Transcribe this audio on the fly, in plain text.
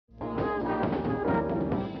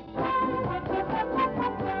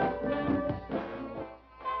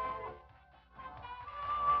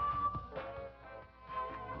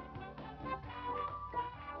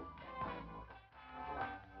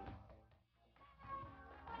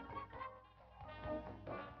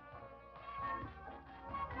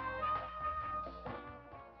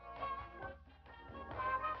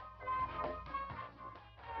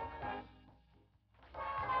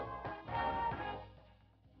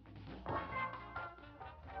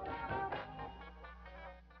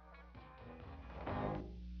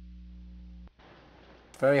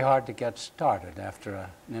very hard to get started after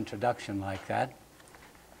an introduction like that,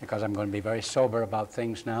 because I'm going to be very sober about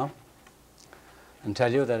things now, and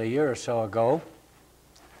tell you that a year or so ago,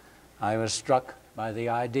 I was struck by the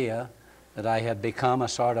idea that I had become a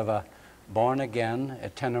sort of a born-again,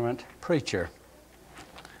 itinerant preacher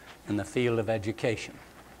in the field of education.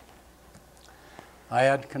 I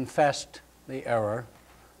had confessed the error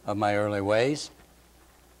of my early ways.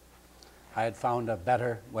 I had found a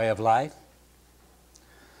better way of life,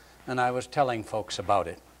 and I was telling folks about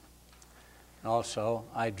it. Also,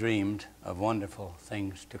 I dreamed of wonderful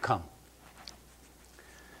things to come.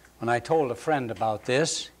 When I told a friend about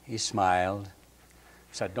this, he smiled,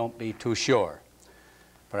 said, "Don't be too sure.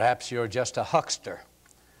 Perhaps you're just a huckster.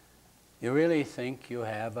 You really think you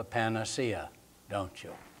have a panacea, don't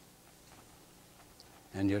you?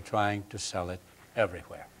 And you're trying to sell it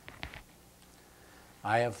everywhere."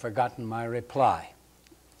 I have forgotten my reply,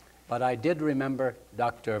 but I did remember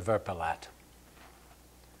Dr. Verpelat.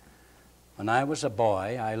 When I was a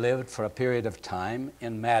boy, I lived for a period of time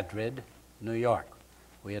in Madrid, New York.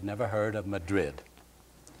 We had never heard of Madrid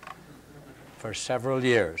for several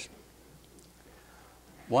years.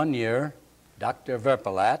 One year, Dr.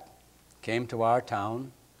 Verpelat came to our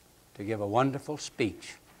town to give a wonderful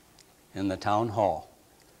speech in the town hall,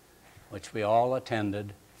 which we all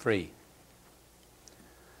attended free.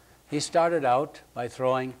 He started out by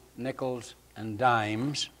throwing nickels and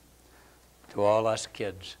dimes to all us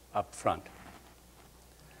kids up front.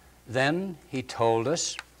 Then he told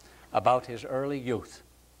us about his early youth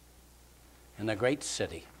in a great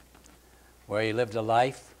city where he lived a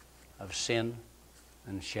life of sin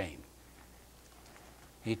and shame.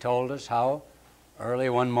 He told us how early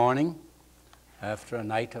one morning, after a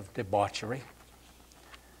night of debauchery,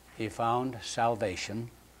 he found salvation.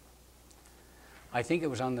 I think it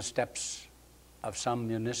was on the steps of some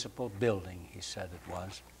municipal building, he said it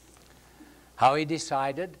was. How he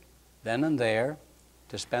decided then and there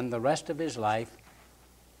to spend the rest of his life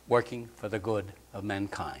working for the good of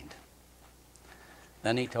mankind.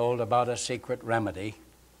 Then he told about a secret remedy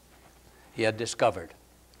he had discovered,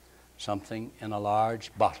 something in a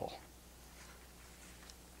large bottle.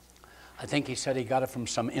 I think he said he got it from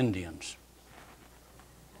some Indians.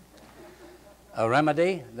 A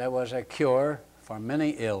remedy that was a cure for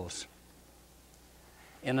many ills.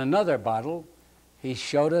 In another bottle, he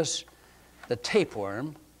showed us the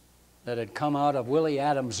tapeworm that had come out of Willie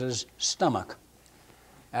Adams's stomach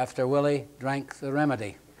after Willie drank the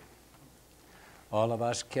remedy. All of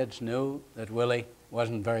us kids knew that Willie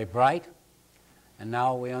wasn't very bright, and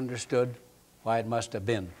now we understood why it must have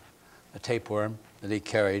been the tapeworm that he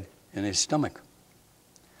carried in his stomach.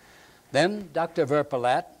 Then Dr.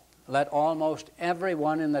 Verpelat let almost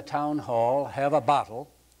everyone in the town hall have a bottle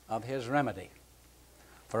of his remedy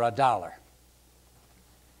for $1.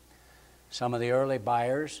 Some of the early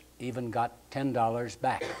buyers even got $10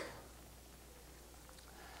 back.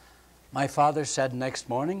 My father said next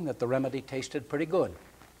morning that the remedy tasted pretty good,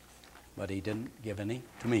 but he didn't give any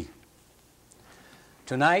to me.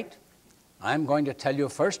 Tonight, I'm going to tell you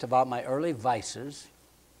first about my early vices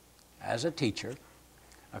as a teacher,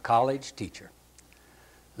 a college teacher.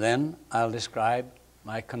 Then I'll describe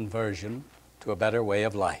my conversion to a better way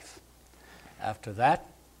of life. After that,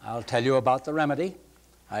 I'll tell you about the remedy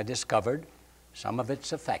I discovered, some of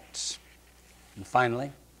its effects. And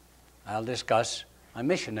finally, I'll discuss my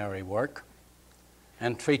missionary work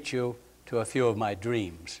and treat you to a few of my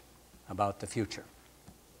dreams about the future.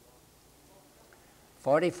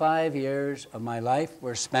 45 years of my life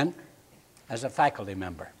were spent as a faculty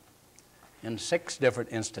member in 6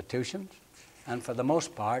 different institutions, and for the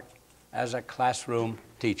most part, as a classroom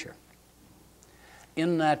teacher.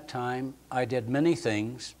 In that time, I did many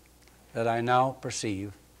things that I now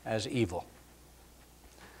perceive as evil,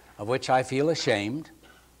 of which I feel ashamed,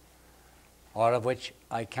 or of which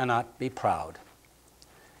I cannot be proud.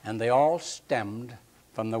 And they all stemmed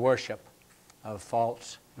from the worship of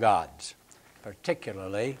false gods,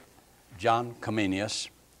 particularly John Comenius,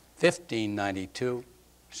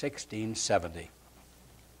 1592-1670.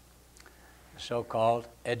 So-called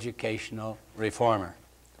educational reformer,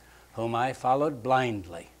 whom I followed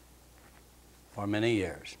blindly for many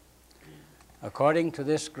years. According to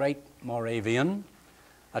this great Moravian,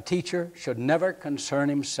 a teacher should never concern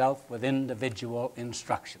himself with individual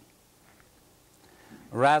instruction.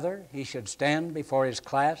 Rather, he should stand before his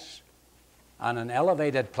class on an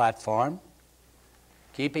elevated platform,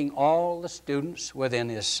 keeping all the students within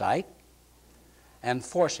his sight and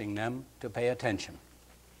forcing them to pay attention.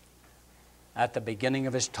 At the beginning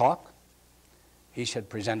of his talk, he should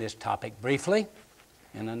present his topic briefly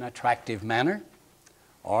in an attractive manner,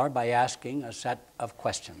 or by asking a set of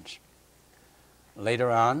questions.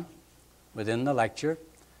 Later on, within the lecture,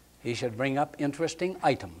 he should bring up interesting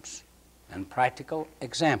items and practical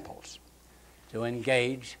examples to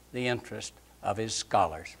engage the interest of his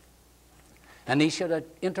scholars. And he should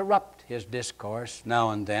interrupt his discourse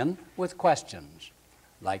now and then with questions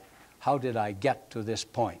like, how did I get to this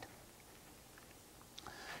point?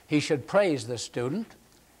 He should praise the student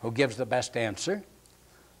who gives the best answer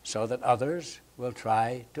so that others will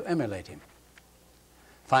try to emulate him.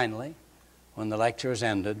 Finally, when the lecture is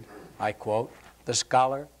ended, I quote, "The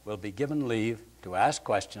scholar will be given leave to ask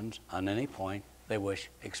questions on any point they wish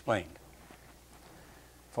explained."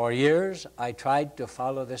 For years, I tried to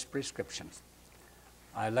follow this prescription.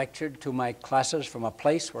 I lectured to my classes from a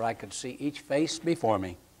place where I could see each face before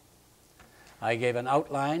me. I gave an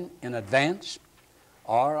outline in advance,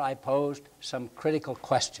 or I posed some critical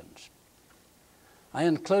questions. I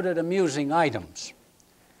included amusing items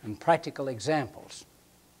and practical examples.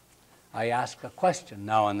 I asked a question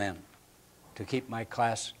now and then to keep my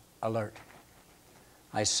class alert.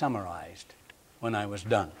 I summarized when I was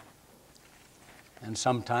done, and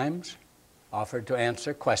sometimes offered to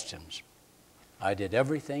answer questions. I did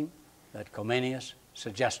everything that Comenius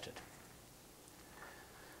suggested.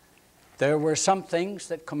 There were some things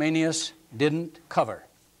that Comenius didn't cover.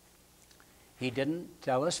 He didn't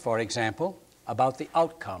tell us, for example, about the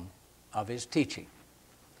outcome of his teaching,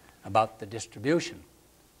 about the distribution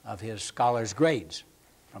of his scholars' grades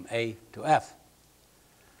from A to F,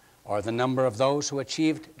 or the number of those who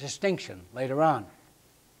achieved distinction later on,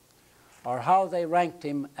 or how they ranked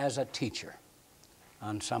him as a teacher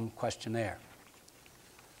on some questionnaire.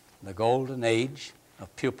 The golden age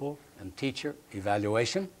of pupil and teacher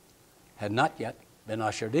evaluation had not yet been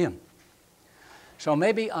ushered in. So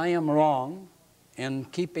maybe I am wrong in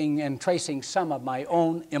keeping and tracing some of my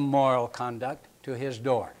own immoral conduct to his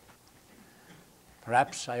door.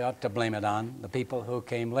 Perhaps I ought to blame it on the people who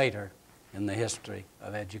came later in the history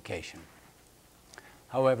of education.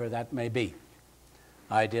 However that may be,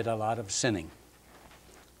 I did a lot of sinning.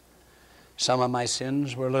 Some of my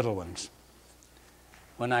sins were little ones.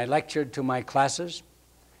 When I lectured to my classes,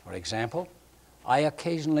 for example, I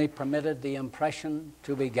occasionally permitted the impression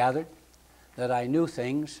to be gathered that I knew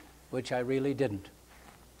things which I really didn't.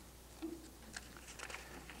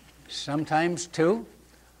 Sometimes, too,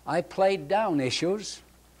 I played down issues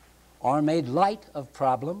or made light of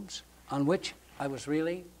problems on which I was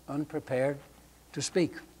really unprepared to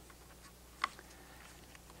speak.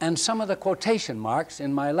 And some of the quotation marks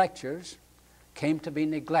in my lectures came to be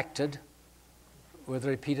neglected with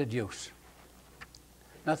repeated use.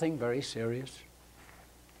 Nothing very serious.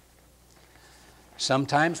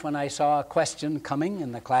 Sometimes when I saw a question coming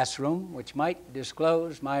in the classroom which might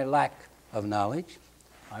disclose my lack of knowledge,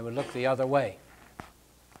 I would look the other way.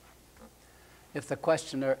 If the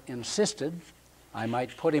questioner insisted, I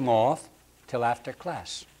might put him off till after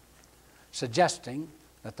class, suggesting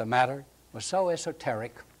that the matter was so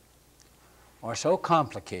esoteric or so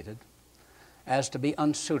complicated as to be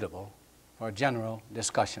unsuitable for general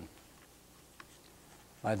discussion.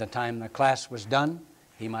 By the time the class was done,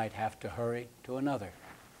 he might have to hurry to another.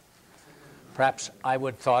 Perhaps I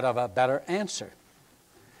would have thought of a better answer,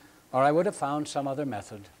 or I would have found some other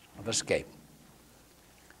method of escape.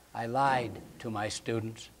 I lied to my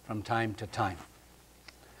students from time to time.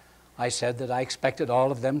 I said that I expected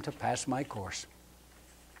all of them to pass my course,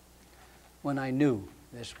 when I knew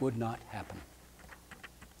this would not happen.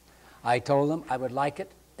 I told them I would like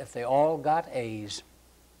it if they all got A's,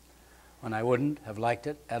 when I wouldn't have liked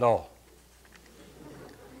it at all.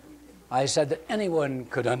 I said that anyone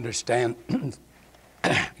could understand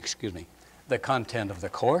excuse me, the content of the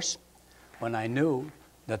course, when I knew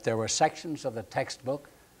that there were sections of the textbook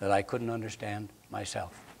that I couldn't understand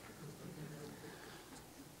myself.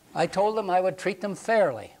 I told them I would treat them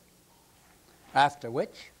fairly, after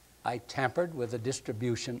which I tampered with the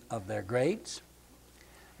distribution of their grades,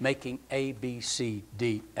 making A, B, C,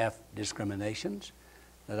 D, F discriminations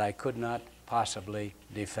that I could not possibly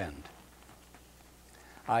defend.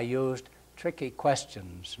 I used tricky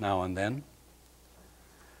questions now and then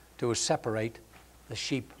to separate the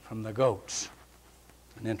sheep from the goats,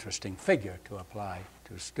 an interesting figure to apply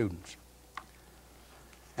to students.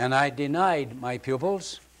 And I denied my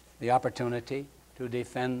pupils the opportunity to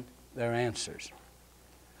defend their answers.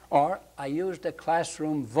 Or I used a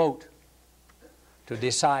classroom vote to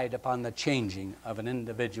decide upon the changing of an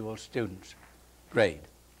individual student's grade.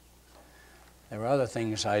 There were other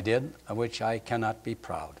things I did of which I cannot be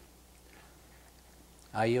proud.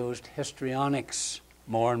 I used histrionics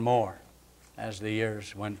more and more as the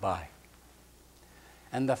years went by.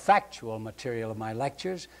 and the factual material of my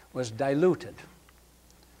lectures was diluted.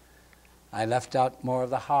 I left out more of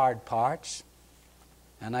the hard parts,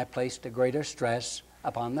 and I placed a greater stress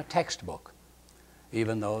upon the textbook,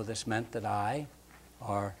 even though this meant that I,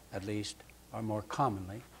 or at least, or more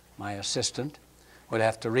commonly, my assistant, would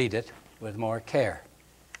have to read it with more care.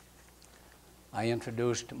 I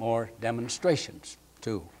introduced more demonstrations,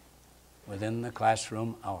 too, within the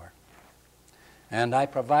classroom hour. And I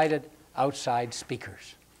provided outside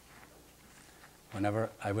speakers whenever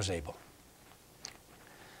I was able.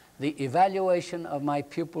 The evaluation of my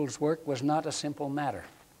pupils' work was not a simple matter.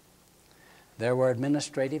 There were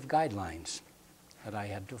administrative guidelines that I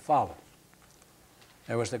had to follow.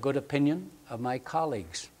 There was the good opinion of my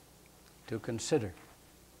colleagues to consider.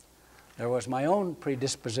 There was my own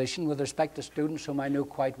predisposition with respect to students whom I knew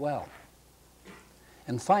quite well.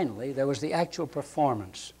 And finally, there was the actual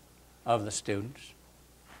performance of the students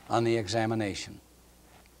on the examination.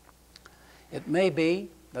 It may be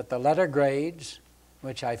that the letter grades,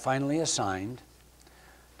 which I finally assigned,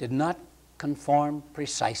 did not conform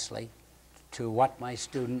precisely to what my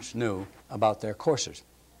students knew about their courses.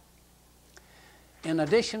 In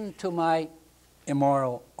addition to my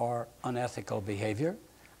immoral or unethical behavior,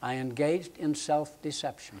 I engaged in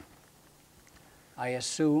self-deception. I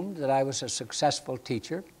assumed that I was a successful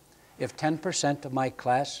teacher if 10% of my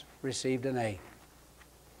class received an A.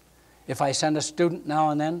 If I sent a student now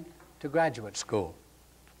and then to graduate school.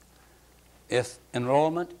 If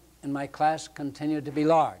enrollment in my class continued to be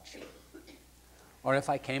large. Or if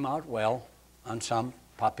I came out well on some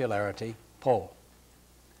popularity poll.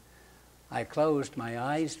 I closed my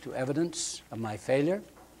eyes to evidence of my failure,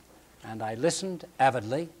 and I listened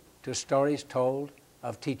avidly to stories told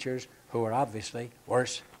of teachers who were obviously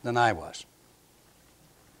worse than I was.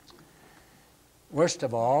 Worst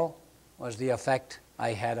of all was the effect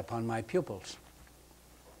I had upon my pupils.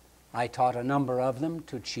 I taught a number of them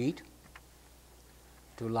to cheat,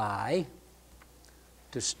 to lie,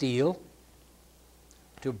 to steal,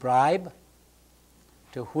 to bribe,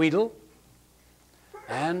 to wheedle,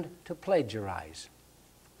 and to plagiarize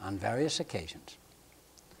on various occasions.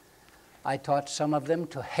 I taught some of them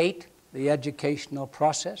to hate the educational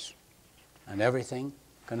process and everything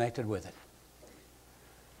connected with it.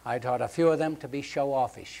 I taught a few of them to be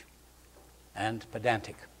show-offish and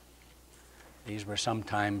pedantic. These were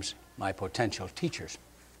sometimes my potential teachers.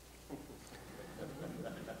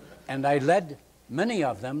 And I led many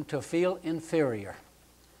of them to feel inferior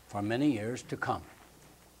for many years to come.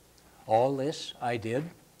 All this I did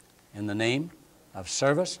in the name of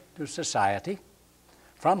service to society,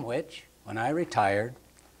 from which, when I retired,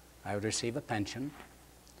 I would receive a pension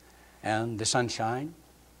and the sunshine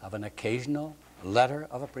of an occasional letter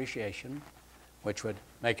of appreciation, which would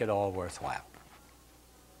make it all worthwhile.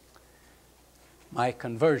 My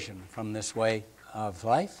conversion from this way of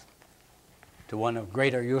life to one of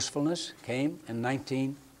greater usefulness came in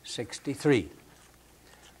 1963,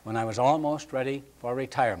 when I was almost ready for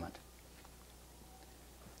retirement.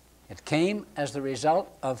 It came as the result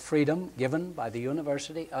of freedom given by the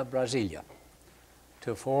University of Brasilia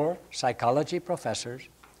to 4 psychology professors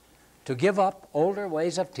to give up older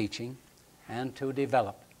ways of teaching and to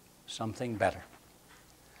develop something better.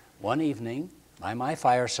 One evening, by my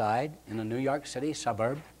fireside in a New York City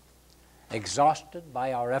suburb, exhausted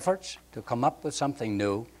by our efforts to come up with something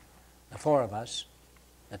new, the 4 of us,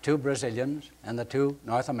 the 2 Brazilians and the 2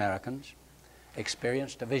 North Americans,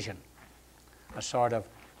 experienced a vision, a sort of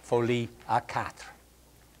folie à quatre.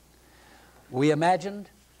 We imagined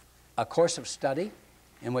a course of study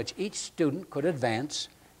in which each student could advance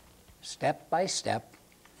step by step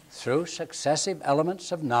through successive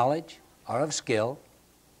elements of knowledge or of skill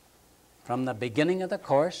from the beginning of the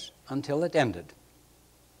course until it ended.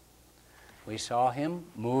 We saw him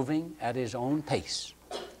moving at his own pace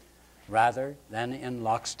rather than in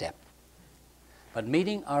lockstep, but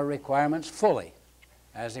meeting our requirements fully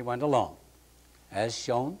as he went along, as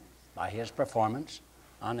shown by his performance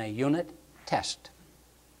on a unit test.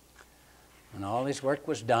 When all his work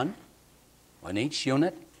was done, when each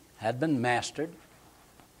unit had been mastered,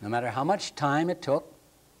 no matter how much time it took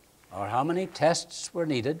or how many tests were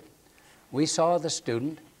needed, we saw the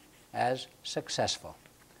student as successful,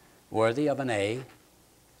 worthy of an A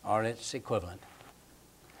or its equivalent.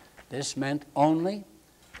 This meant only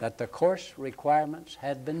that the course requirements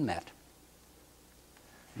had been met.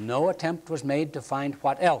 No attempt was made to find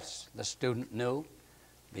what else the student knew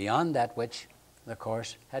beyond that which the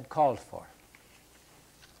course had called for.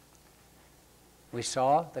 We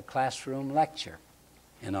saw the classroom lecture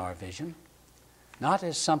in our vision, not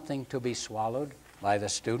as something to be swallowed by the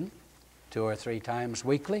student 2 or 3 times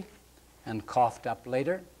weekly, and coughed up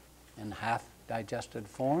later in half-digested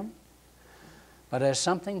form, but as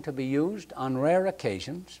something to be used on rare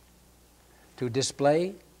occasions to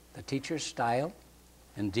display the teacher's style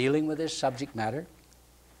in dealing with his subject matter,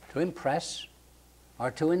 to impress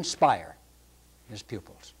or to inspire his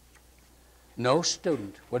pupils. No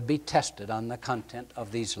student would be tested on the content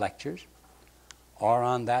of these lectures or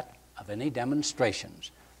on that of any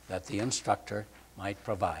demonstrations that the instructor might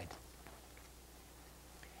provide.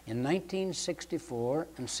 In 1964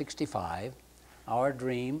 and 65, our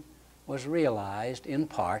dream was realized in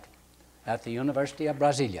part at the University of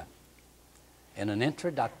Brasilia in an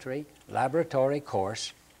introductory laboratory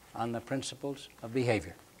course on the principles of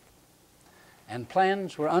behavior. And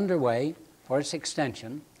plans were underway for its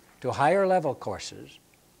extension to higher level courses,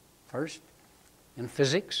 first in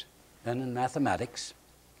physics, then in mathematics,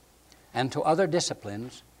 and to other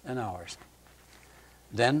disciplines than ours.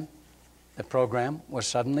 Then the program was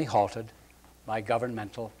suddenly halted by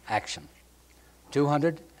governmental action.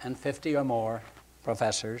 250 or more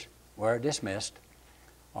professors were dismissed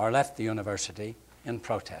or left the university in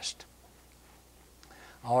protest.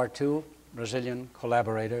 Our two Brazilian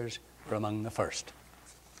collaborators were among the first.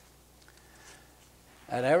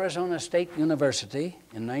 At Arizona State University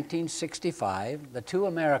in 1965, the two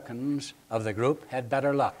Americans of the group had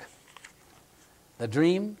better luck. The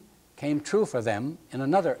dream came true for them in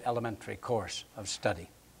another elementary course of study.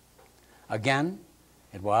 Again,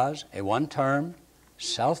 it was a one-term,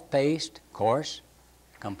 self-paced course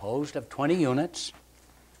composed of 20 units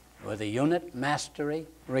with a unit mastery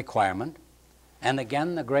requirement, and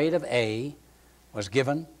again the grade of A was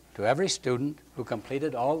given to every student who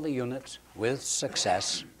completed all the units with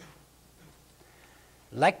success.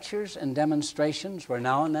 Lectures and demonstrations were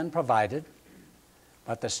now and then provided,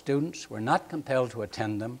 but the students were not compelled to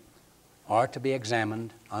attend them or to be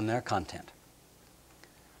examined on their content.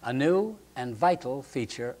 A new and vital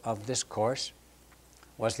feature of this course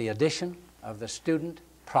was the addition of the student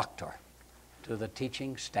proctor to the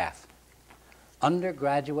teaching staff.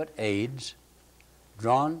 Undergraduate aides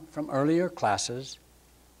drawn from earlier classes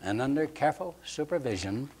and under careful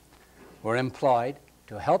supervision were employed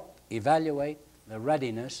to help evaluate the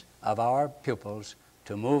readiness of our pupils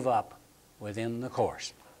to move up within the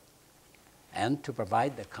course and to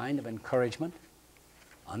provide the kind of encouragement,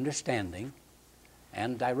 understanding,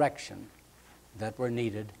 and direction that were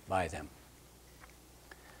needed by them.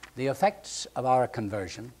 The effects of our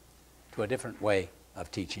conversion to a different way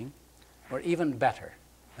of teaching were even better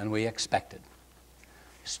than we expected.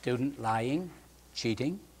 Student lying,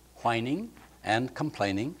 cheating, whining, and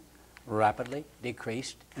complaining rapidly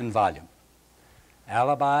decreased in volume.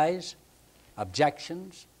 Alibis,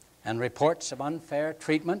 objections, and reports of unfair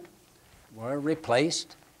treatment were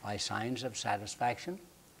replaced by signs of satisfaction,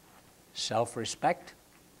 self-respect,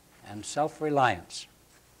 and self-reliance,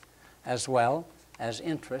 as well as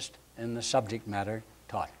interest in the subject matter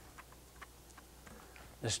taught.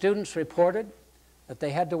 The students reported that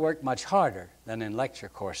they had to work much harder than in lecture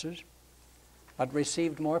courses, but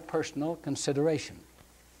received more personal consideration,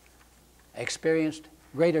 experienced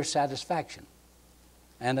greater satisfaction,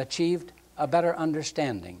 and achieved a better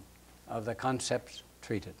understanding of the concepts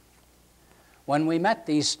treated. When we met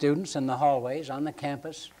these students in the hallways, on the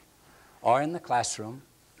campus, or in the classroom,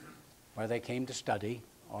 where they came to study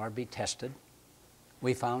or be tested,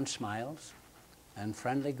 we found smiles and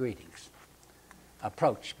friendly greetings,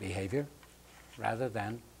 approach behavior rather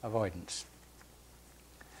than avoidance.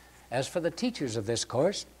 As for the teachers of this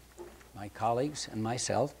course, my colleagues and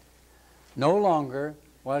myself, no longer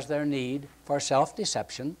was there need for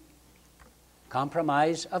self-deception,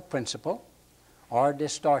 compromise of principle, or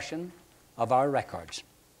distortion of our records.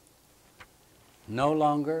 No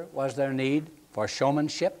longer was there need for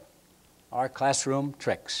showmanship or classroom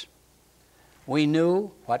tricks. We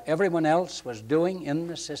knew what everyone else was doing in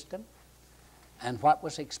the system and what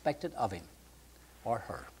was expected of him or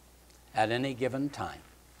her at any given time.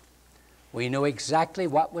 We knew exactly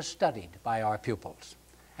what was studied by our pupils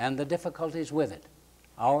and the difficulties with it,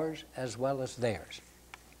 ours as well as theirs.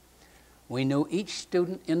 We knew each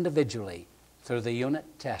student individually through the unit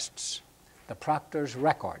tests, the proctor's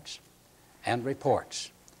records and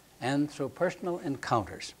reports, and through personal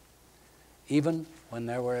encounters, even when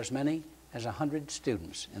there were as many as 100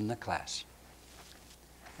 students in the class.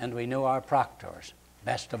 And we knew our proctors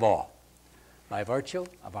best of all, by virtue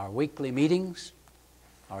of our weekly meetings,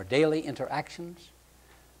 our daily interactions,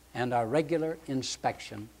 and our regular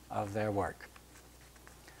inspection of their work.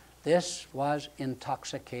 This was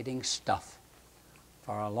intoxicating stuff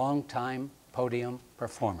for a long-time podium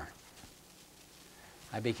performer.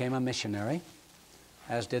 I became a missionary,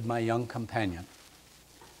 as did my young companion.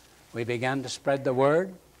 We began to spread the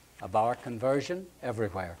word of our conversion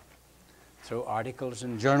everywhere, through articles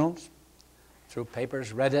in journals, through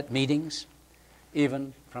papers read at meetings,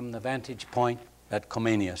 even from the vantage point that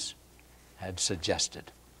Comenius had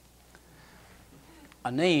suggested.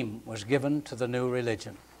 A name was given to the new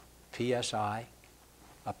religion, PSI,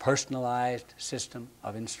 a personalized system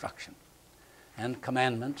of instruction, and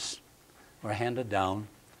commandments were handed down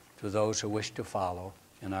to those who wished to follow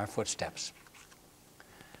in our footsteps.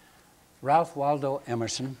 Ralph Waldo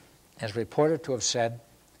Emerson is reported to have said,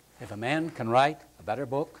 "If a man can write a better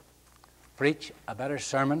book, preach a better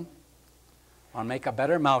sermon, or make a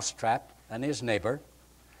better mousetrap than his neighbor,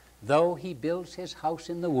 though he builds his house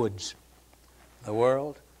in the woods, the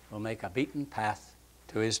world will make a beaten path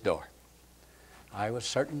to his door." I was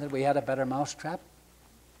certain that we had a better mousetrap.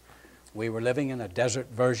 We were living in a desert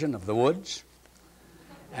version of the woods,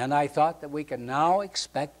 and I thought that we could now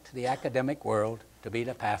expect the academic world to be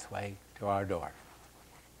the pathway to our door.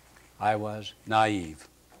 I was naive.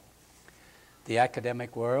 The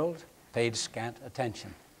academic world paid scant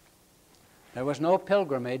attention. There was no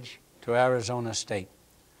pilgrimage to Arizona State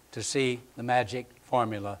to see the magic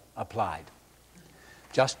formula applied.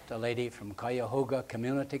 Just a lady from Cuyahoga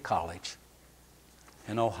Community College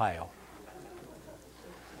in Ohio.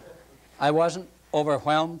 I wasn't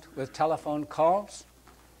overwhelmed with telephone calls,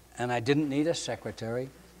 and I didn't need a secretary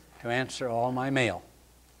to answer all my mail.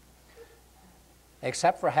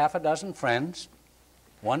 Except for half a dozen friends,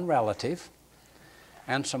 one relative,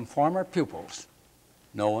 and some former pupils,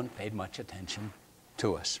 no one paid much attention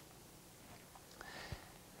to us.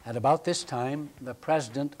 At about this time, the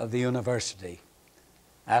president of the university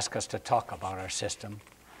asked us to talk about our system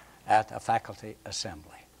at a faculty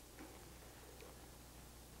assembly.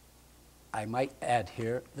 I might add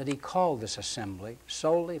here that he called this assembly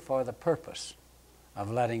solely for the purpose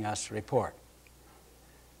of letting us report,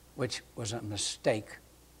 which was a mistake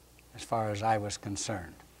as far as I was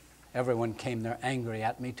concerned. Everyone came there angry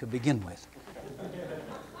at me to begin with.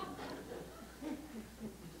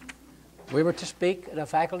 We were to speak at a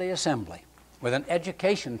faculty assembly with an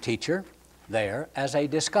education teacher there as a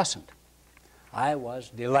discussant. I was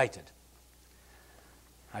delighted.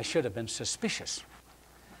 I should have been suspicious.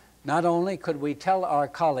 Not only could we tell our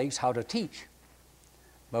colleagues how to teach,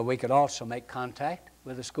 but we could also make contact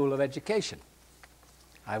with the School of Education.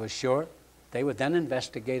 I was sure they would then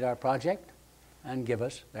investigate our project and give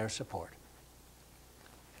us their support.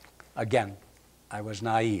 Again, I was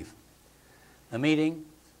naive. The meeting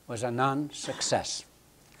was a non-success.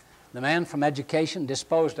 The man from Education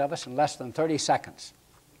disposed of us in less than 30 seconds.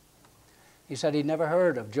 He said he'd never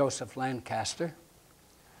heard of Joseph Lancaster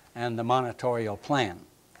and the monitorial plan,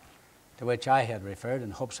 to which I had referred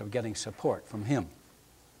in hopes of getting support from him.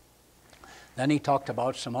 Then he talked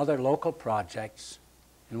about some other local projects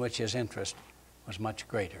in which his interest was much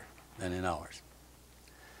greater than in ours.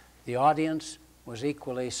 The audience was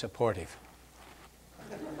equally supportive.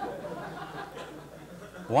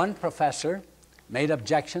 One professor made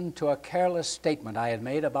objection to a careless statement I had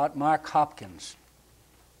made about Mark Hopkins.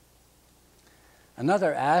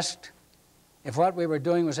 Another asked if what we were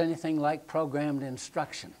doing was anything like programmed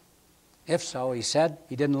instruction. If so, he said,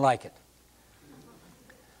 he didn't like it.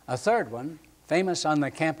 A third one, famous on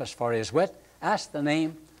the campus for his wit, asked the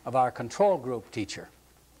name of our control group teacher,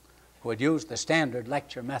 who had used the standard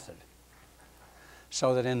lecture method,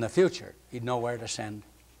 so that in the future he'd know where to send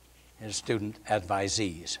his student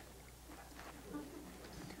advisees.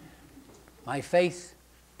 My faith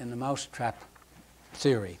in the mousetrap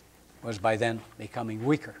theory was by then becoming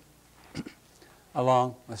weaker,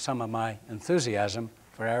 along with some of my enthusiasm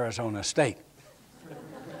for Arizona State.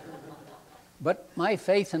 But my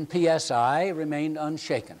faith in PSI remained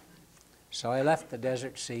unshaken, so I left the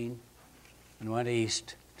desert scene and went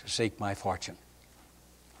east to seek my fortune.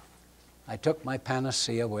 I took my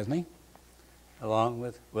panacea with me, along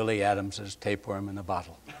with Willie Adams's tapeworm in a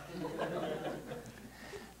bottle.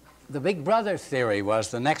 The Big Brother theory was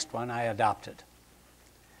the next one I adopted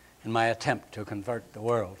in my attempt to convert the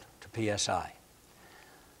world to PSI.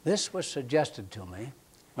 This was suggested to me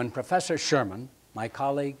when Professor Sherman, my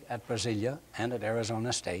colleague at Brasilia and at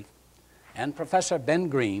Arizona State, and Professor Ben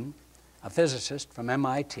Green, a physicist from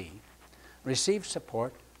MIT, received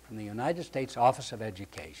support from the United States Office of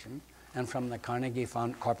Education and from the Carnegie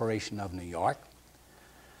Corporation of New York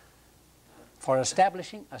for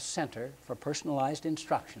establishing a Center for Personalized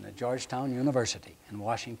Instruction at Georgetown University in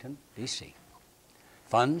Washington, D.C.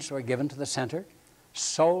 Funds were given to the center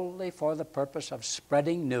solely for the purpose of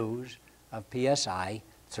spreading news of PSI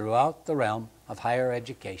throughout the realm of higher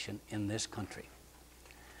education in this country.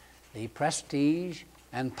 The prestige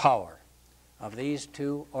and power of these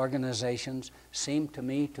two organizations seemed to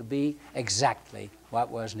me to be exactly what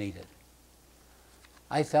was needed.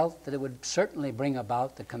 I felt that it would certainly bring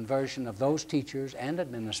about the conversion of those teachers and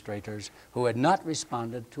administrators who had not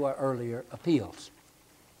responded to our earlier appeals.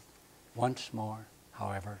 Once more,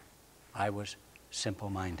 however, I was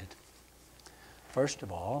simple-minded. First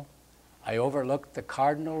of all, I overlooked the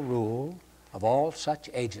cardinal rule of all such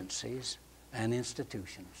agencies and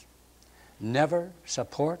institutions. Never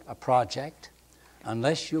support a project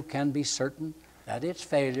unless you can be certain that its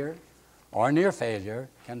failure or near failure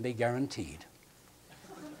can be guaranteed.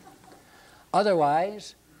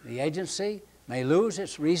 Otherwise, the agency may lose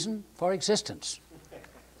its reason for existence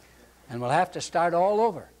and will have to start all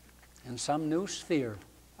over in some new sphere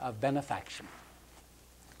of benefaction.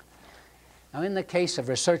 Now, in the case of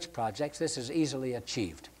research projects, this is easily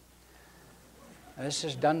achieved. This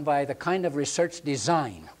is done by the kind of research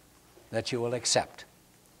design that you will accept.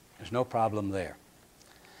 There's no problem there.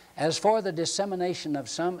 As for the dissemination of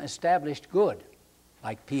some established good,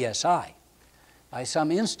 like PSI, by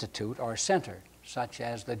some institute or center, such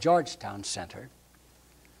as the Georgetown Center,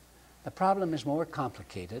 the problem is more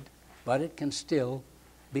complicated, but it can still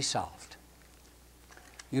be solved.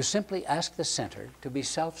 You simply ask the center to be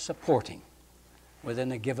self-supporting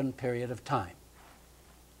within a given period of time.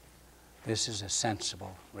 This is a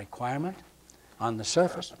sensible requirement on the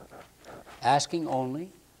surface, asking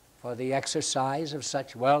only for the exercise of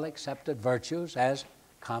such well-accepted virtues as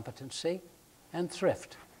competency and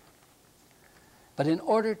thrift. But in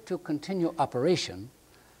order to continue operation,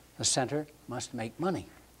 the center must make money.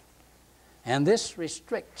 And this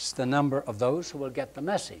restricts the number of those who will get the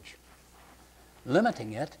message,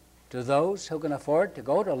 limiting it to those who can afford to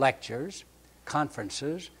go to lectures,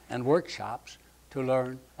 conferences, and workshops to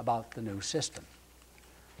learn about the new system.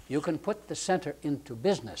 You can put the center into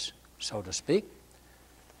business, so to speak,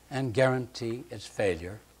 and guarantee its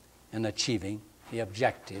failure in achieving the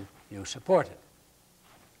objective you supported.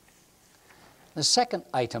 The second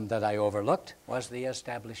item that I overlooked was the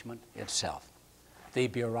establishment itself, the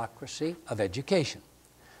bureaucracy of education,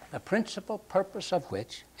 the principal purpose of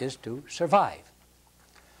which is to survive.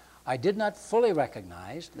 I did not fully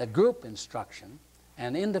recognize that group instruction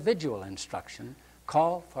and individual instruction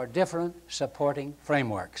call for different supporting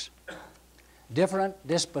frameworks, different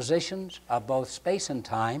dispositions of both space and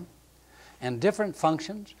time, and different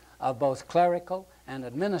functions of both clerical and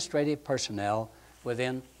administrative personnel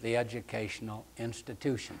within the educational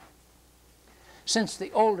institution. Since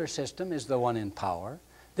the older system is the one in power,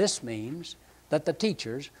 this means that the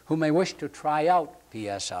teachers who may wish to try out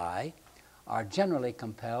PSI are generally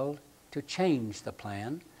compelled to change the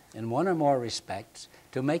plan in one or more respects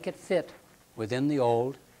to make it fit within the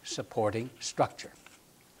old supporting structure.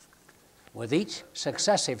 With each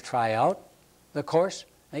successive tryout, the course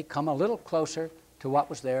may come a little closer to what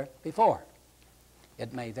was there before.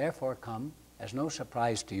 It may therefore come as no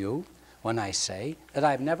surprise to you when I say that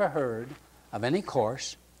I've never heard of any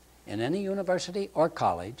course in any university or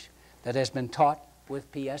college that has been taught with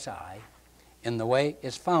PSI in the way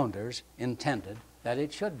its founders intended that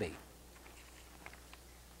it should be.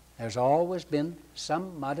 There's always been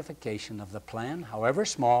some modification of the plan, however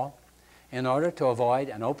small, in order to avoid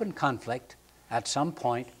an open conflict at some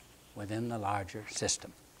point within the larger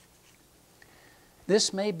system.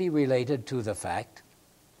 This may be related to the fact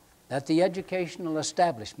that the educational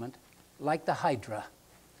establishment, like the Hydra,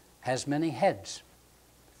 has many heads,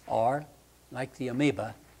 or, like the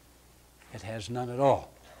amoeba, it has none at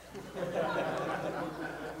all.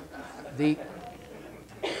 The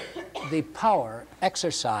power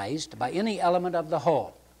exercised by any element of the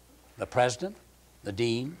whole, the president, the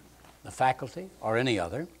dean, the faculty, or any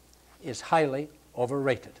other, is highly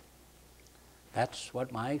overrated. That's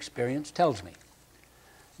what my experience tells me.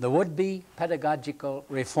 The would-be pedagogical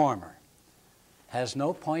reformer has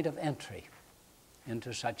no point of entry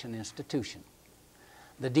into such an institution.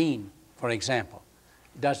 The dean, for example,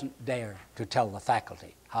 doesn't dare to tell the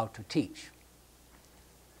faculty how to teach,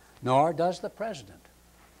 nor does the president.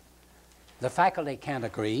 The faculty can't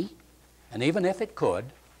agree, and even if it could,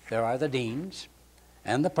 there are the deans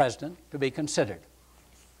and the president to be considered,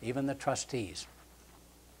 even the trustees.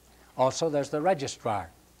 Also, there's the registrar,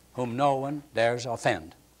 whom no one dares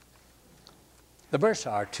offend. The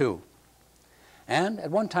bursar, too, and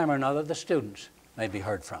at one time or another, the students may be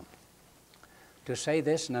heard from. To say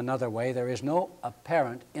this in another way, there is no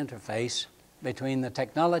apparent interface between the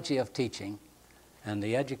technology of teaching and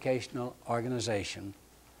the educational organization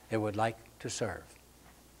it would like to serve.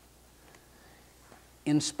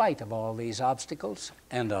 In spite of all these obstacles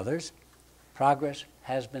and others, progress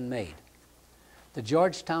has been made. The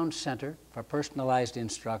Georgetown Center for Personalized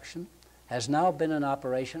Instruction has now been in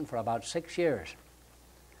operation for about 6 years.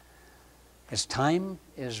 Its time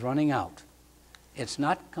is running out. It's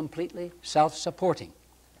not completely self-supporting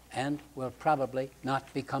and will probably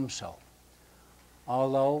not become so,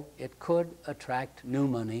 although it could attract new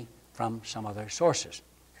money from some other sources.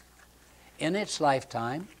 In its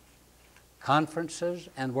lifetime, conferences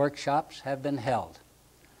and workshops have been held.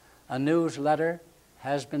 A newsletter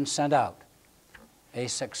has been sent out. A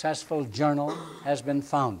successful journal has been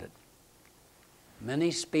founded.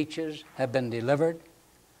 Many speeches have been delivered.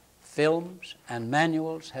 Films and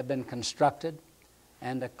manuals have been constructed,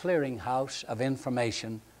 and a clearinghouse of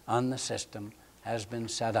information on the system has been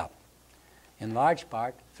set up, in large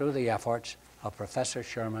part through the efforts of Professor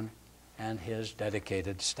Sherman and his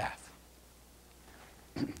dedicated staff.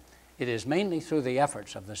 It is mainly through the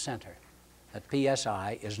efforts of the Center that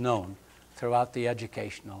PSI is known throughout the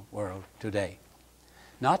educational world today,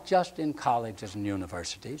 not just in colleges and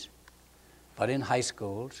universities, but in high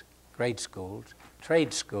schools, grade schools,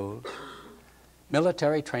 trade schools,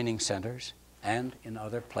 military training centers, and in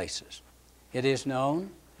other places. It is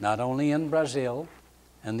known not only in Brazil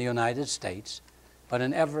and the United States, but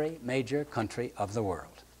in every major country of the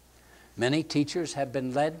world. Many teachers have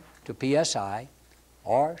been led to PSI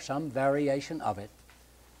or some variation of it,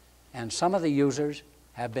 and some of the users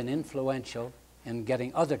have been influential in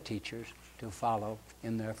getting other teachers to follow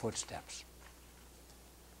in their footsteps.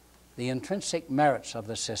 The intrinsic merits of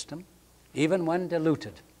the system, even when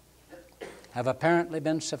diluted, have apparently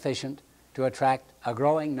been sufficient to attract a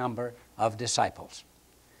growing number of disciples,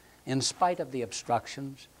 in spite of the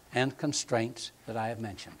obstructions and constraints that I have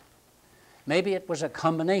mentioned. Maybe it was a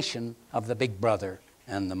combination of the big brother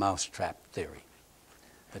and the mousetrap theory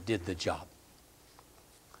that did the job.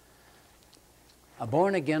 A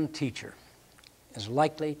born-again teacher is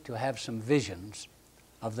likely to have some visions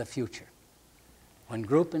of the future, when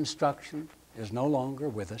group instruction is no longer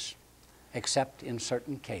with us, except in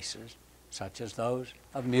certain cases, such as those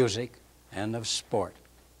of music and of sport.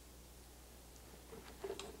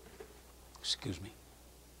 Excuse me.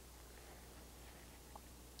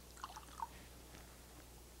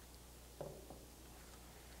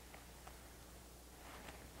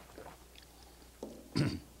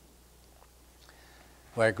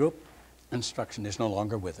 Where group instruction is no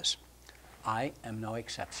longer with us. I am no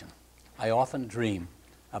exception. I often dream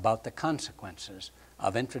about the consequences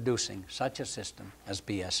of introducing such a system as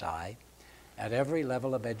PSI at every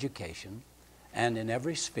level of education and in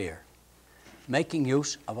every sphere, making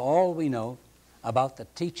use of all we know about the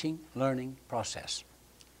teaching-learning process.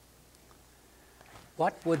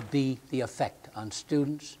 What would be the effect on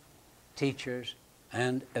students, teachers,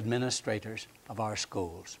 and administrators of our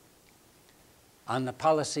schools, on the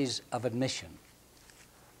policies of admission,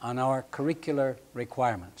 on our curricular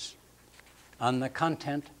requirements, on the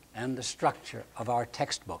content and the structure of our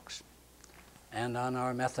textbooks, and on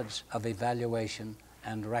our methods of evaluation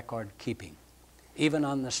and record keeping, even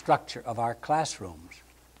on the structure of our classrooms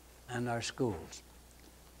and our schools?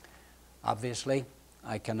 Obviously,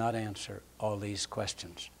 I cannot answer all these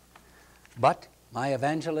questions, but my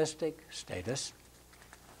evangelistic status,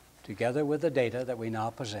 together with the data that we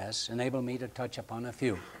now possess, enable me to touch upon a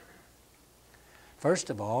few.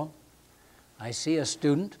 First of all, I see a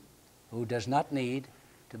student who does not need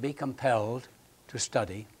to be compelled to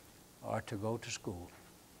study or to go to school.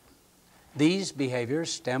 These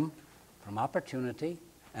behaviors stem from opportunity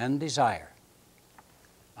and desire.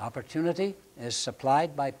 Opportunity is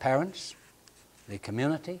supplied by parents, the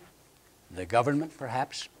community, the government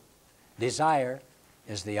perhaps. Desire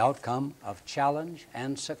is the outcome of challenge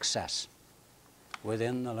and success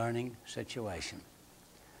within the learning situation.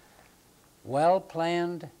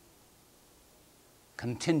 Well-planned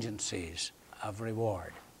contingencies of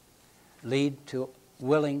reward lead to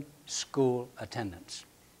willing school attendance,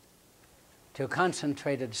 to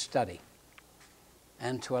concentrated study,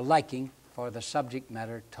 and to a liking for the subject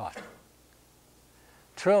matter taught.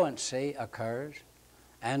 Truancy occurs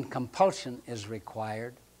and compulsion is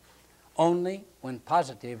required only when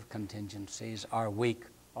positive contingencies are weak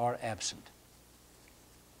or absent.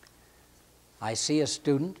 I see a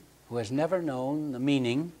student who has never known the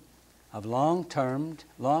meaning of long-termed,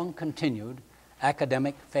 long-continued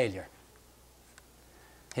academic failure.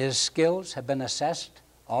 His skills have been assessed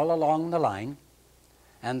all along the line,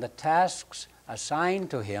 and the tasks assigned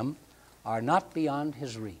to him are not beyond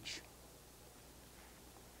his reach.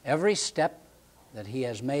 Every step that he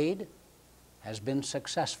has made has been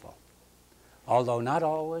successful, although not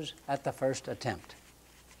always at the first attempt.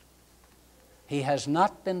 He has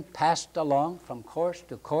not been passed along from course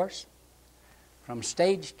to course, from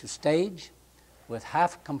stage to stage, with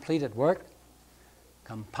half-completed work,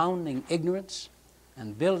 compounding ignorance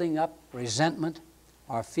and building up resentment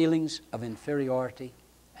or feelings of inferiority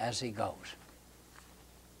as he goes.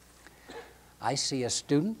 I see a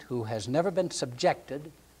student who has never been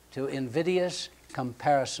subjected to invidious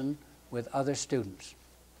comparison with other students,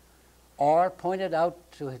 or pointed out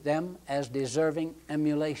to them as deserving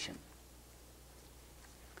emulation,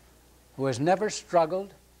 who has never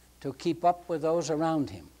struggled to keep up with those around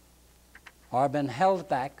him, or been held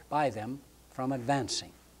back by them from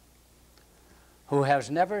advancing, who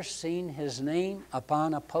has never seen his name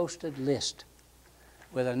upon a posted list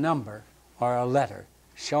with a number or a letter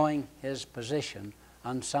showing his position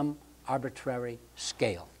on some arbitrary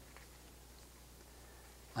scale.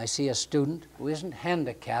 I see a student who isn't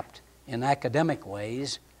handicapped in academic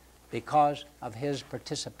ways because of his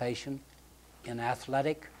participation in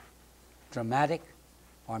athletic, dramatic,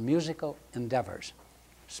 or musical endeavors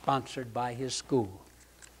sponsored by his school,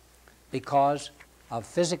 because of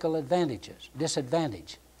physical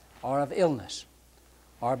disadvantage, or of illness,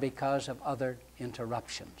 or because of other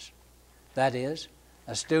interruptions. That is,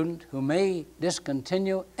 a student who may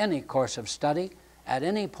discontinue any course of study at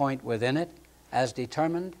any point within it as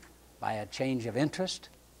determined by a change of interest,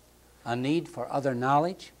 a need for other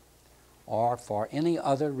knowledge, or for any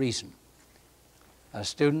other reason. A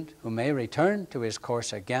student who may return to his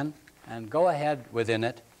course again and go ahead within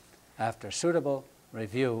it after suitable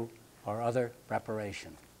review or other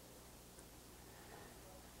preparation.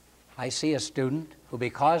 I see a student who,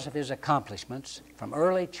 because of his accomplishments from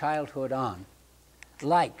early childhood on,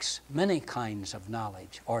 likes many kinds of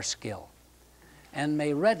knowledge or skill and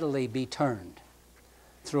may readily be turned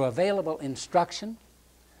through available instruction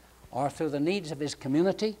or through the needs of his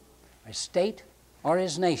community, his state, or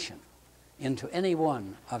his nation into any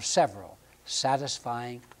one of several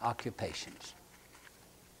satisfying occupations.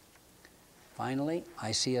 Finally,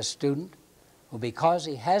 I see a student who, because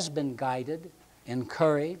he has been guided,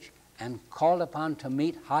 encouraged, and called upon to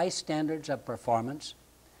meet high standards of performance,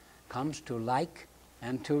 comes to like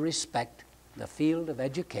and to respect the field of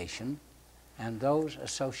education and those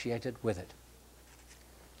associated with it.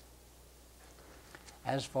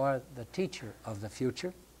 As for the teacher of the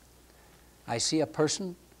future, I see a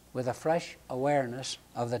person with a fresh awareness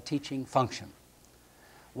of the teaching function,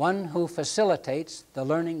 one who facilitates the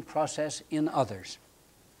learning process in others,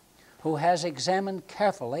 who has examined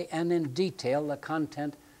carefully and in detail the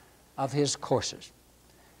content of his courses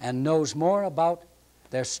and knows more about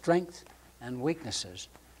their strengths and weaknesses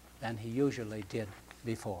than he usually did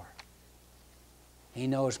before. He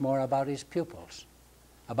knows more about his pupils,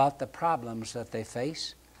 about the problems that they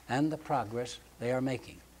face and the progress they are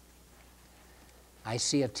making. I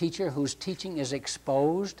see a teacher whose teaching is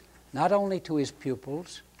exposed not only to his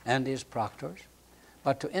pupils and his proctors,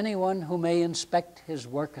 but to anyone who may inspect his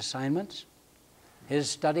work assignments, his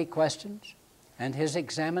study questions, and his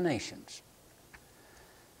examinations.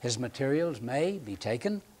 His materials may be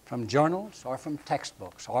taken from journals or from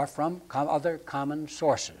textbooks or from other common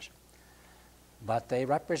sources, but they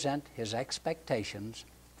represent his expectations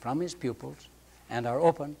from his pupils and are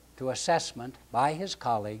open to assessment by his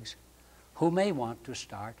colleagues who may want to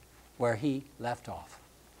start where he left off.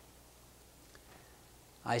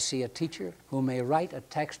 I see a teacher who may write a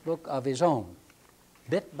textbook of his own,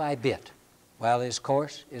 bit by bit, while his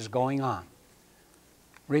course is going on,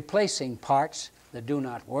 replacing parts that do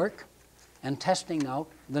not work and testing out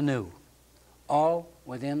the new, all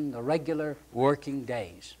within the regular working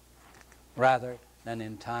days, rather than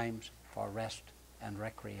in times for rest and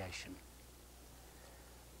recreation.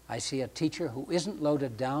 I see a teacher who isn't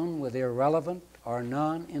loaded down with irrelevant or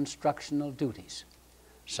non-instructional duties,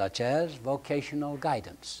 such as vocational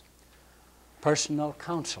guidance, personal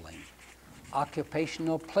counseling,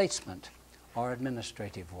 occupational placement, or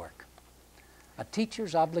administrative work. A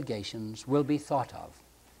teacher's obligations will be thought of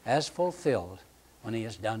as fulfilled when he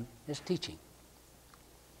has done his teaching.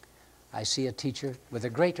 I see a teacher with a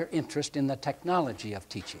greater interest in the technology of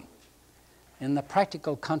teaching, in the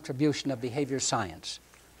practical contribution of behavior science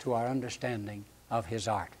to our understanding of his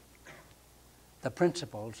art. The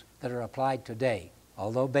principles that are applied today,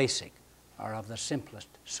 although basic, are of the simplest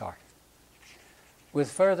sort. With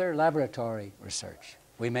further laboratory research,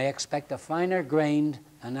 we may expect a finer-grained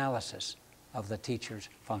analysis of the teacher's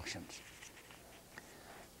functions.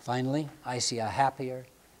 Finally, I see a happier,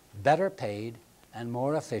 better paid, and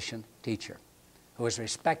more efficient teacher who is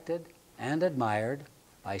respected and admired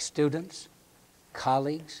by students,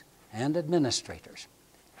 colleagues, and administrators,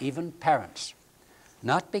 even parents,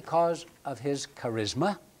 not because of his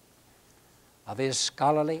charisma, of his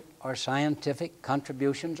scholarly or scientific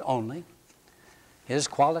contributions only, his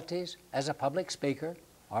qualities as a public speaker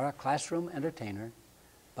or a classroom entertainer,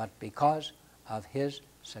 but because of his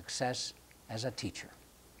success as a teacher.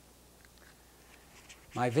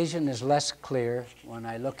 My vision is less clear when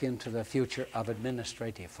I look into the future of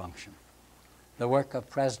administrative function, the work of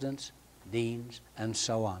presidents, deans, and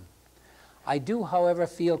so on. I do, however,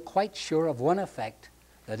 feel quite sure of one effect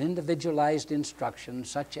that individualized instruction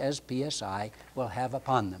such as PSI will have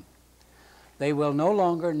upon them. They will no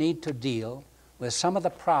longer need to deal with some of the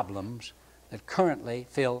problems that currently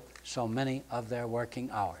fill so many of their working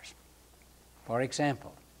hours. For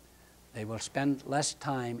example, they will spend less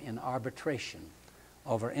time in arbitration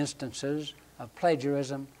over instances of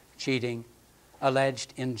plagiarism, cheating,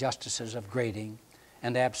 alleged injustices of grading,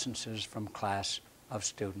 and absences from class of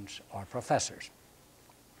students or professors.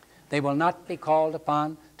 They will not be called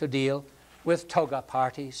upon to deal with toga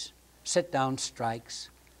parties, sit-down strikes,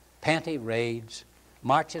 panty raids,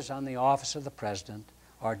 marches on the office of the president,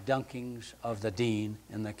 or dunkings of the dean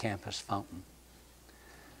in the campus fountain.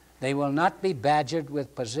 They will not be badgered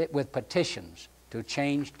with petitions to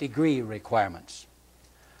change degree requirements,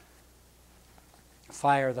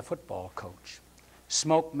 fire the football coach,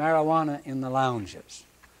 smoke marijuana in the lounges,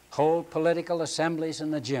 hold political assemblies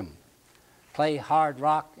in the gym, play hard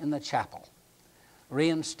rock in the chapel,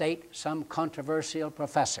 reinstate some controversial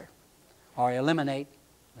professor, or eliminate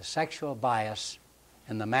the sexual bias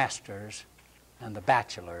in the master's and the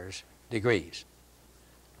bachelor's degrees.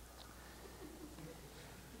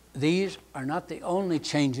 These are not the only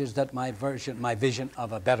changes that my vision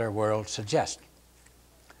of a better world suggests.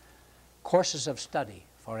 Courses of study,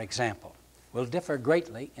 for example, will differ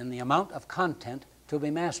greatly in the amount of content to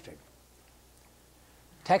be mastered.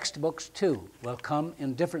 Textbooks, too, will come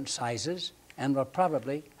in different sizes and will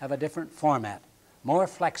probably have a different format, more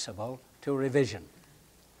flexible to revision.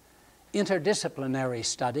 Interdisciplinary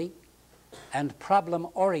study and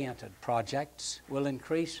problem-oriented projects will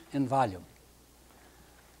increase in volume.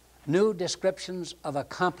 New descriptions of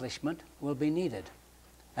accomplishment will be needed,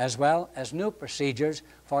 as well as new procedures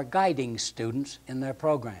for guiding students in their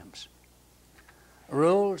programs.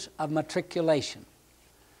 Rules of matriculation,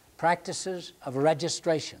 practices of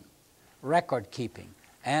registration, record keeping,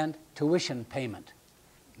 and tuition payment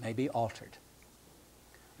may be altered.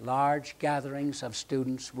 Large gatherings of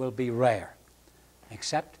students will be rare,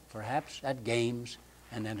 except perhaps at games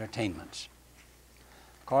and entertainments.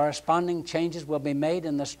 Corresponding changes will be made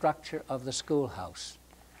in the structure of the schoolhouse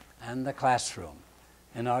and the classroom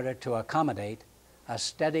in order to accommodate a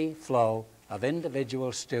steady flow of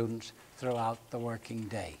individual students throughout the working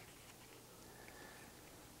day.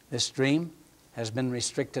 This dream has been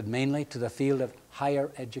restricted mainly to the field of higher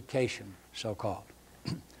education, so-called.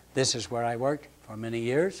 This is where I worked for many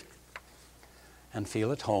years and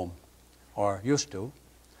feel at home, or used to,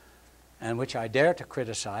 and which I dare to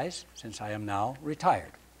criticize since I am now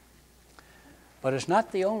retired. But it's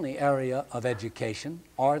not the only area of education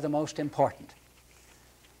or the most important.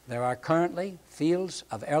 There are currently fields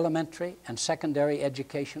of elementary and secondary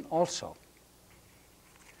education also,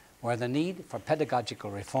 where the need for pedagogical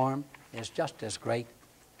reform is just as great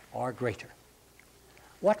or greater.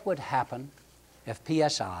 What would happen if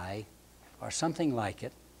PSI, or something like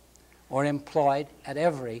it, were employed at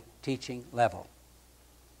every teaching level?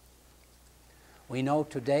 We know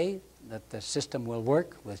today that the system will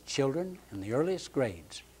work with children in the earliest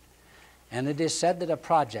grades, and it is said that a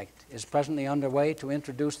project is presently underway to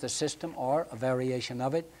introduce the system or a variation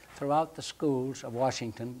of it throughout the schools of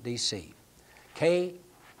Washington, D.C. K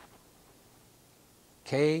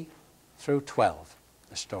through 12,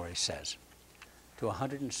 the story says, to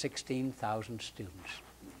 116,000 students.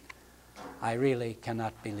 I really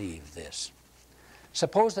cannot believe this.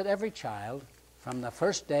 Suppose that every child, from the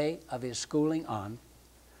first day of his schooling on,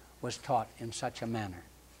 was taught in such a manner.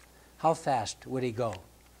 How fast would he go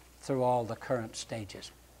through all the current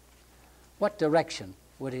stages? What direction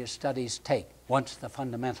would his studies take once the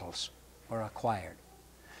fundamentals were acquired?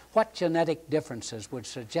 What genetic differences would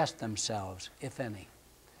suggest themselves, if any,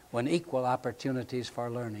 when equal opportunities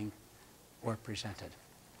for learning were presented?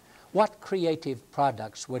 What creative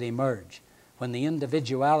products would emerge when the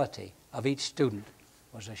individuality of each student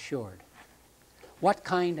was assured? What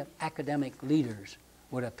kind of academic leaders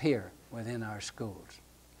would appear within our schools?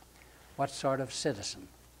 What sort of citizen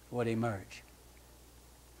would emerge?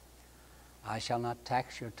 I shall not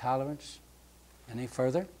tax your tolerance any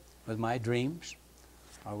further with my dreams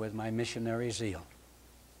or with my missionary zeal.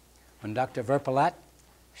 When Dr. Verpalat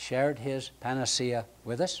shared his panacea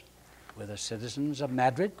with us, with the citizens of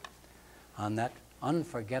Madrid, on that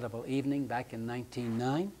unforgettable evening back in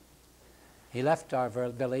 1909, he left our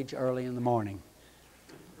village early in the morning.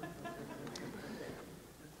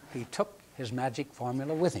 He took his magic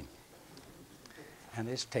formula with him. and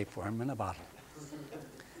his tapeworm in a bottle.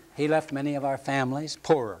 He left many of our families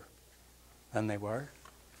poorer than they were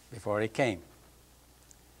before he came.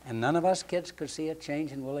 And none of us kids could see a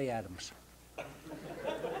change in Willie Adams.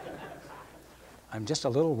 I'm just a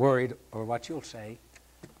little worried over what you'll say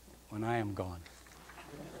when I am gone.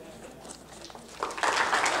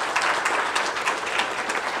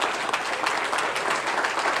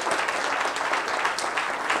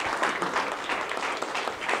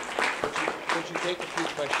 Would you take a few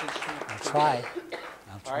questions? I'll try.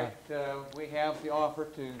 All right, we have the offer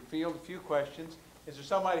to field a few questions. Is there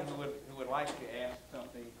somebody who would like to ask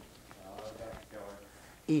something, Dr. Keller?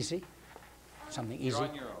 Easy. Something easy. You're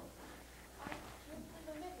on your own.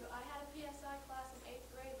 I had a PSI class in 8th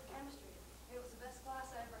grade in chemistry. It was the best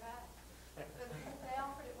class I ever had. They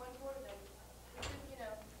offered it one quarter. They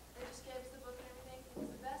just gave us the book and everything. It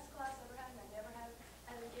was the best class I ever had, and I never had it.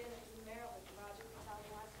 And again, it was in Maryland, Roger,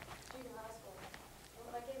 junior high school. And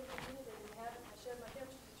when I came to Virginia, they didn't have it. I showed my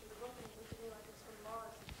chemistry teacher the book, and he looked at me like it was from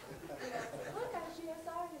Mars. Look, I have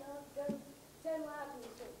PSI, done 10 labs, and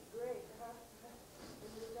he said, great, huh? And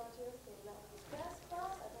we got to everything. That was the best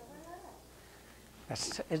class I've ever had.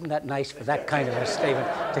 Isn't that nice for that kind of a statement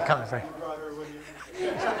to come from?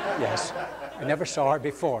 Yes. I never saw her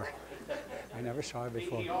before. I never saw her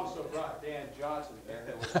before. He also brought Dan Johnson there,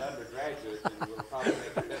 who was an undergraduate, and will probably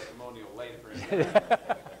make a testimonial later for him.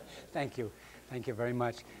 Thank you. Thank you very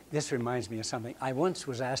much. This reminds me of something. I once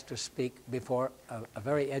was asked to speak before a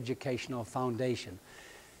very educational foundation.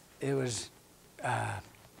 It was,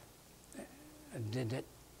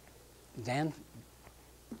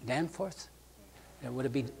 Danforth? Would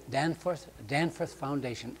it be Danforth? Danforth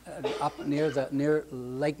Foundation, up near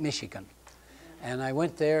Lake Michigan. And I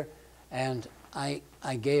went there, and I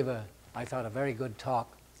gave I thought, a very good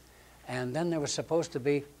talk. And then there was supposed to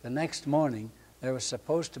be, the next morning, there was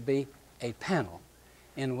supposed to be a panel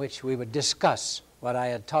in which we would discuss what I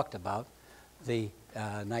had talked about the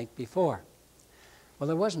night before. Well,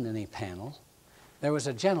 there wasn't any panel. There was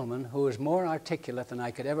a gentleman who was more articulate than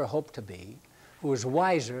I could ever hope to be, who was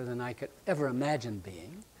wiser than I could ever imagine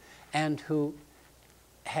being, and who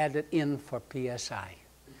had it in for PSI.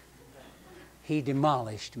 He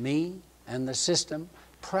demolished me and the system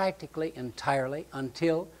practically entirely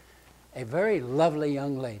until a very lovely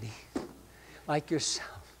young lady, like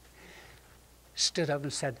yourself, stood up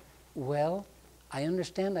and said, well, I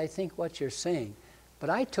understand, I think what you're saying, but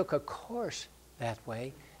I took a course that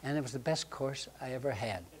way, and it was the best course I ever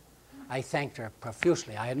had. I thanked her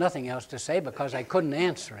profusely. I had nothing else to say because I couldn't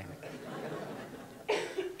answer him. In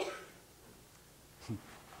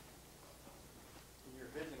your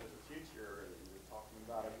vision as a teacher, you're talking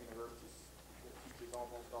about a university that teaches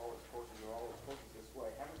almost all its courses or all its courses this way.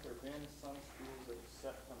 Haven't there been some schools that have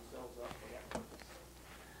set themselves up for that purpose?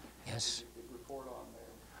 Yes. You could report on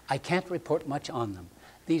there. I can't report much on them.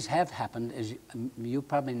 These have happened, as you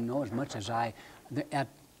probably know as much as I. At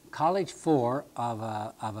College 4 of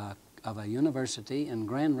a university in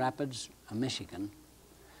Grand Rapids, Michigan,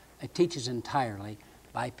 it teaches entirely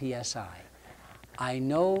by PSI. I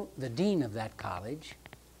know the dean of that college,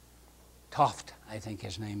 Toft, I think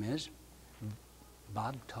his name is.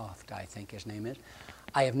 Bob Toft, I think his name is.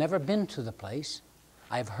 I have never been to the place.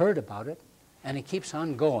 I've heard about it, and it keeps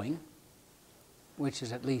on going, which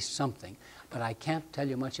is at least something, but I can't tell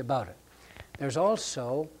you much about it. There's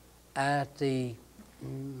also at the,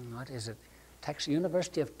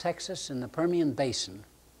 University of Texas in the Permian Basin,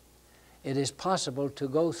 it is possible to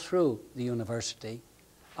go through the university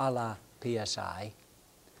a la PSI,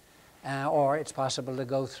 or it's possible to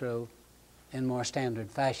go through in more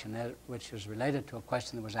standard fashion, which was related to a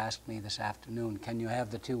question that was asked me this afternoon. Can you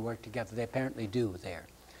have the two work together? They apparently do there.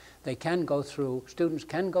 They can go through, students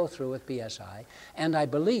can go through with PSI, and I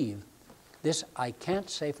believe, this I can't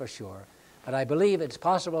say for sure, but I believe it's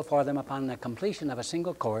possible for them upon the completion of a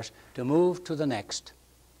single course to move to the next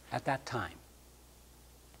at that time.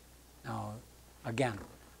 Now, again,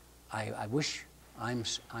 I wish, I'm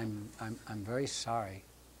very sorry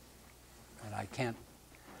that I can't.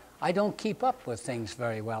 I don't keep up with things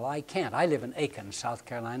very well. I can't. I live in Aiken, South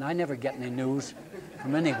Carolina. I never get any news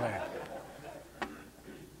from anywhere.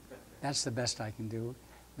 That's the best I can do.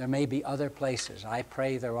 There may be other places. I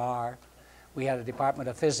pray there are. We had a Department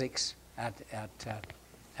of Physics at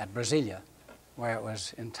Brasilia where it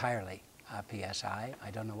was entirely PSI.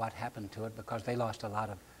 I don't know what happened to it because they lost a lot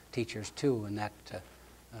of teachers too in that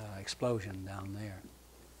explosion down there.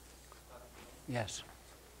 Yes.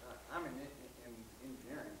 I'm in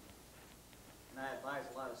engineering, and I advise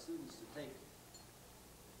a lot of students to take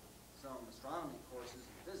some astronomy courses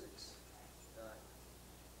in physics.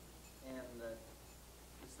 And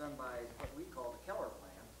it's done by what we call the Keller plan.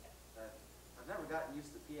 I've never gotten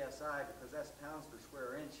used to PSI because that's pounds per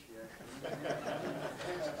square inch.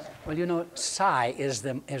 Well, you know, psi is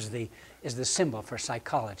the symbol for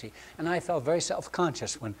psychology, and I felt very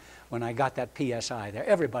self-conscious when I got that PSI there.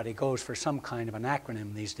 Everybody goes for some kind of an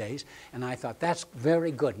acronym these days, and I thought that's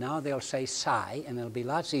very good. Now they'll say psi, and it'll be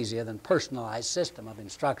lots easier than personalized system of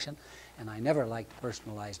instruction, and I never liked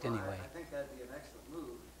personalized Well, anyway. I think that'd be an excellent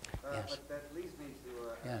move. Yes. But that leads me to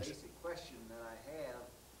a Yes. basic question that I have,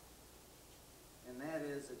 and that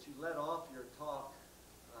is that you led off your talk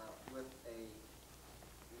with a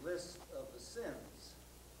list of the sins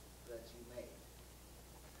that you made.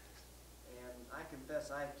 And I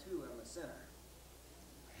confess I too am a sinner.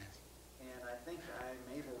 And I think I'm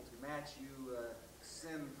able to match you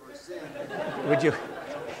sin for sin. Would you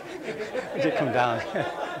come down?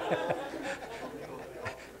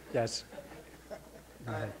 Yes.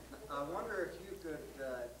 Go ahead. I wonder if you could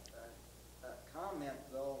comment,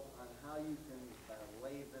 though, on how you can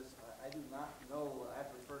lay this. I do not know. I have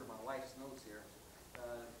to refer to my wife's notes here.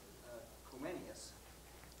 Comenius,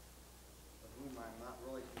 of whom I'm not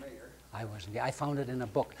really familiar. I wasn't. I found it in a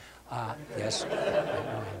book. Yes.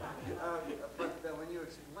 But when you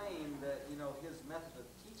explained that, his method of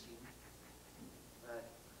teaching,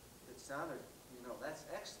 it sounded, that's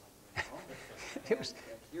excellent. And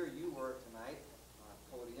here you were tonight on a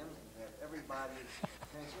podium, and you had everybody's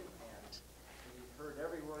attention, and you heard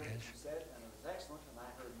every word that you said, and it was excellent, and I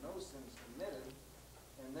heard no sins committed.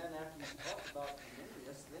 And then after you talked about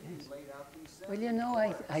Comenius, then you laid out these sins. Well, you know,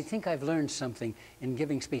 I think I've learned something in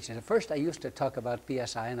giving speeches. At first, I used to talk about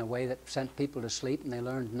PSI in a way that sent people to sleep, and they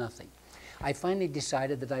learned nothing. I finally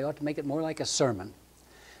decided that I ought to make it more like a sermon,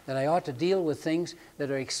 that I ought to deal with things that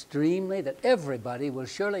are that everybody will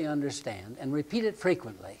surely understand, and repeat it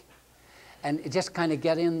frequently. And just kind of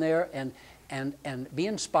get in there and be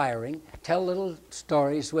inspiring, tell little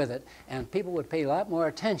stories with it, and people would pay a lot more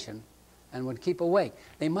attention and would keep awake.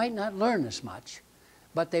 They might not learn as much,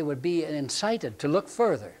 but they would be incited to look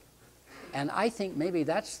further. And I think maybe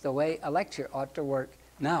that's the way a lecture ought to work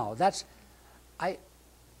now. I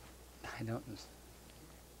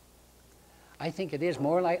think it is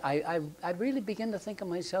more like I really begin to think of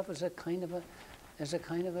myself as a kind of a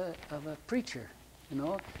preacher.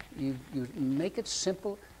 You make it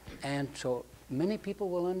simple, and so many people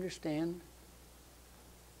will understand.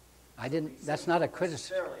 That's not a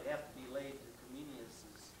criticism. Necessarily have to be laid to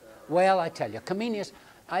Comenius's. Well, I tell you, Comenius.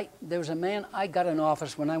 There was a man. I got an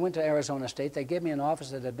office when I went to Arizona State. They gave me an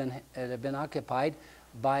office that had been occupied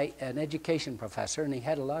by an education professor, and he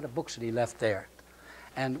had a lot of books that he left there.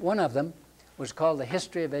 And one of them was called The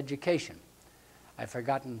History of Education. I've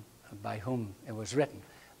forgotten by whom it was written,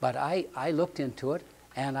 but I looked into it,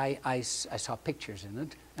 and I saw pictures in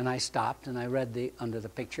it, and I stopped and I read under the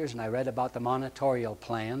pictures, and I read about the monitorial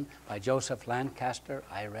plan by Joseph Lancaster.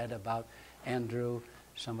 I read about Andrew,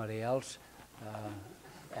 somebody else,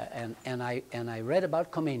 and I read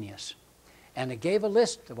about Comenius, and it gave a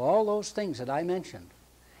list of all those things that I mentioned,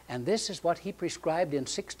 and this is what he prescribed in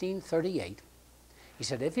 1638. He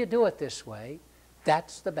said, if you do it this way,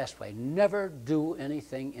 that's the best way. Never do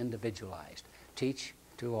anything individualized. Teach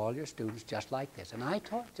to all your students just like this. And I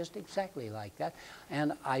taught just exactly like that.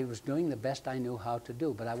 And I was doing the best I knew how to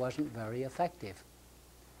do, but I wasn't very effective.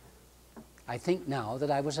 I think now that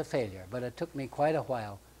I was a failure, but it took me quite a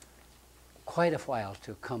while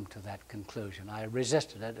to come to that conclusion. I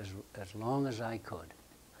resisted it as long as I could.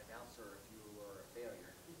 I doubt, sir, if you were a failure.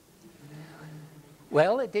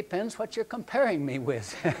 Well, it depends what you're comparing me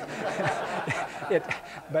with.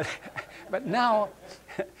 But now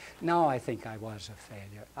I think I was a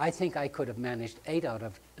failure. I think I could have managed 8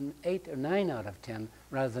 or 9 out of 10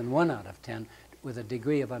 rather than 1 out of 10 with a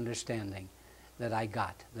degree of understanding that I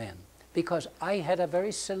got then. Because I had a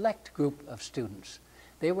very select group of students.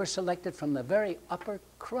 They were selected from the very upper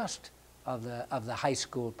crust of the high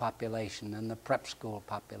school population and the prep school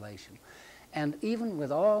population. And even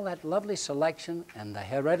with all that lovely selection and the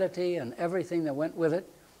heredity and everything that went with it,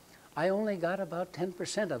 I only got about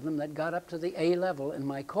 10% of them that got up to the A level in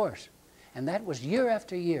my course. And that was year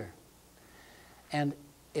after year. And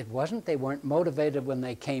it wasn't, they weren't motivated when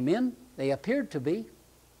they came in. They appeared to be.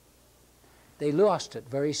 They lost it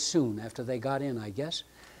very soon after they got in, I guess.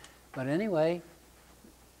 But anyway,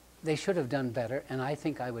 they should have done better, and I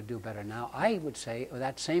think I would do better now. I would say, with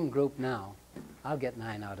that same group now, I'll get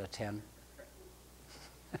 9 out of 10.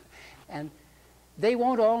 And they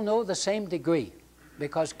won't all know the same degree,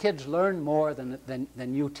 because kids learn more than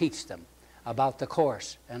you teach them about the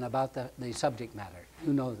course and about the subject matter.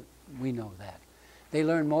 We know that. They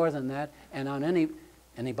learn more than that, and on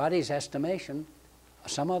anybody's estimation,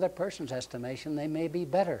 some other person's estimation, they may be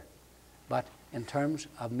better. But in terms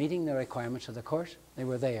of meeting the requirements of the course, they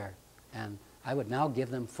were there. And I would now give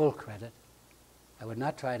them full credit. I would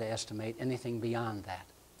not try to estimate anything beyond that.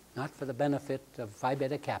 Not for the benefit of Phi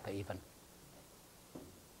Beta Kappa even.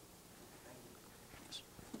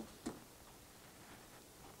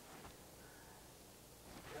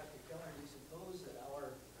 Dr. Keller, do you suppose that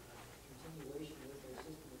our continuation with our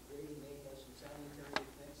system of grading may have some salutary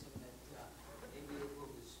effects in that maybe it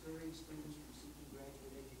will discourage students from seeking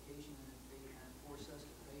graduate education and force us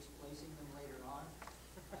to face placing them later on?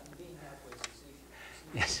 I'm being halfway facetious.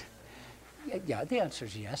 Yes. Yeah, the answer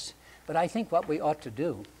is yes. But I think what we ought to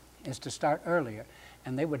do is to start earlier,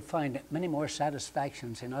 and they would find many more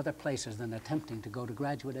satisfactions in other places than attempting to go to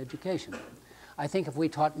graduate education. I think if we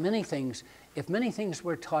taught many things, if many things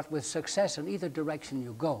were taught with success in either direction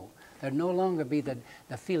you go, there'd no longer be the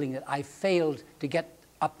feeling that I failed to get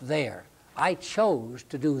up there. I chose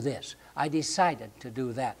to do this. I decided to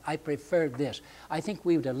do that. I preferred this. I think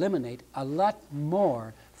we would eliminate a lot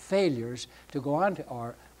more failures to go on to,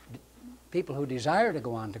 or people who desire to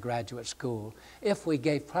go on to graduate school, if we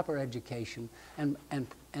gave proper education and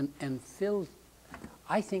filled.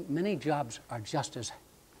 I think many jobs are just as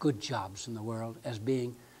good jobs in the world as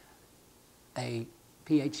being a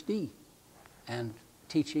PhD and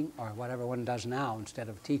teaching, or whatever one does now instead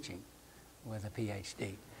of teaching with a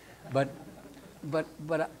PhD. But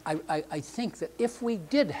I think that if we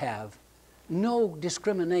did have no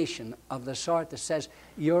discrimination of the sort that says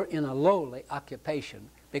you're in a lowly occupation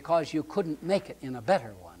because you couldn't make it in a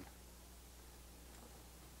better one,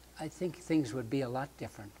 I think things would be a lot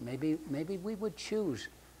different. Maybe we would choose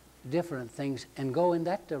different things and go in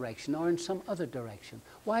that direction or in some other direction.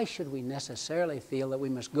 Why should we necessarily feel that we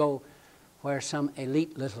must go where some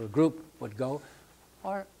elite little group would go,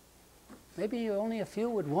 or maybe only a few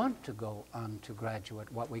would want to go on to graduate,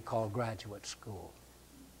 what we call graduate school?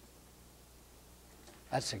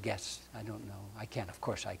 That's a guess. I don't know. I can't, of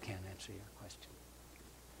course I can't answer your question.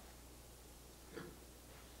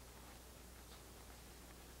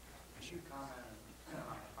 Could you comment on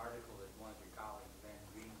an article that one of your colleagues, Van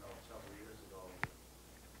Green, wrote several years ago,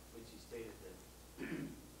 which he stated that